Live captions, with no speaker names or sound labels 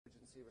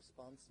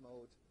response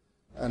mode,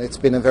 and it's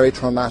been a very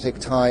traumatic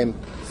time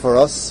for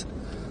us,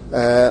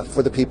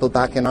 for the people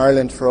back in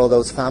Ireland, for all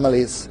those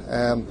families.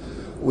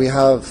 We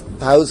have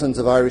thousands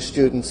of Irish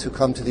students who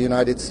come to the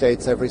United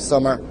States every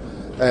summer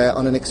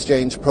on an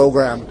exchange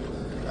program,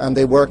 and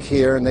they work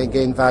here and they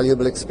gain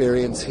valuable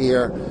experience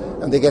here,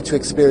 and they get to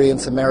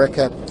experience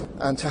America.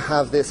 And to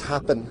have this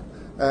happen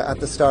at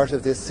the start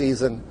of this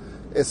season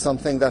is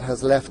something that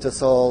has left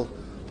us all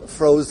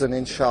frozen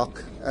in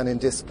shock and in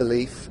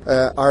disbelief.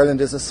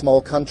 Ireland is a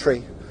small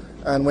country,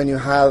 and when you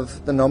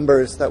have the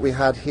numbers that we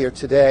had here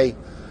today,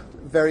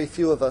 very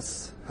few of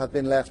us have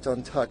been left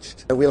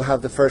untouched. We'll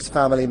have the first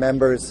family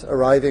members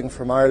arriving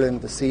from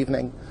Ireland this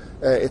evening.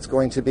 It's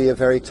going to be a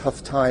very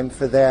tough time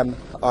for them.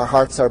 Our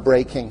hearts are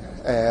breaking,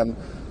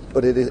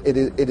 but it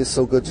is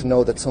so good to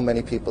know that so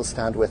many people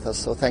stand with us.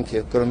 So thank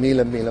you.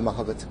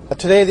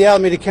 Today, the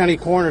Alameda County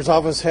Coroner's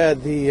Office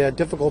had the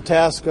difficult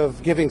task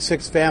of giving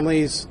 6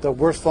 families the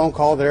worst phone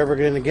call they're ever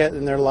going to get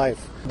in their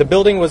life. The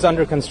building was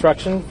under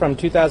construction from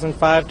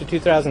 2005 to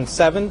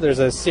 2007. There's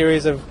a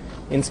series of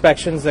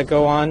inspections that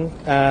go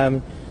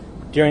on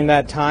during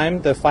that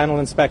time. The final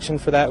inspection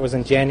for that was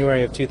in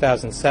January of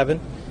 2007.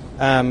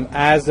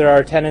 As there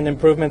are tenant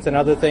improvements and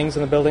other things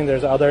in the building,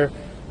 there's other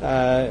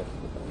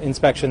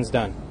inspections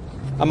done.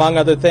 Among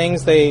other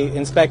things, they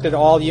inspected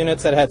all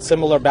units that had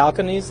similar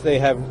balconies. They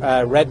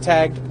have red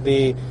tagged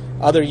the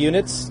other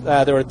units.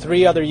 There were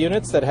 3 other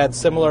units that had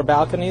similar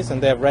balconies,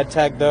 and they have red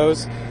tagged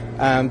those.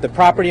 The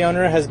property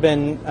owner has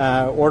been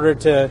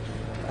ordered to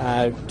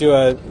do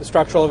a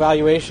structural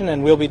evaluation,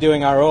 and we'll be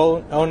doing our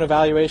own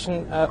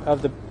evaluation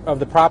of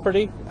the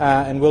property,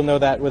 and we'll know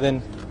that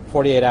within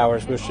 48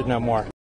 hours. We should know more.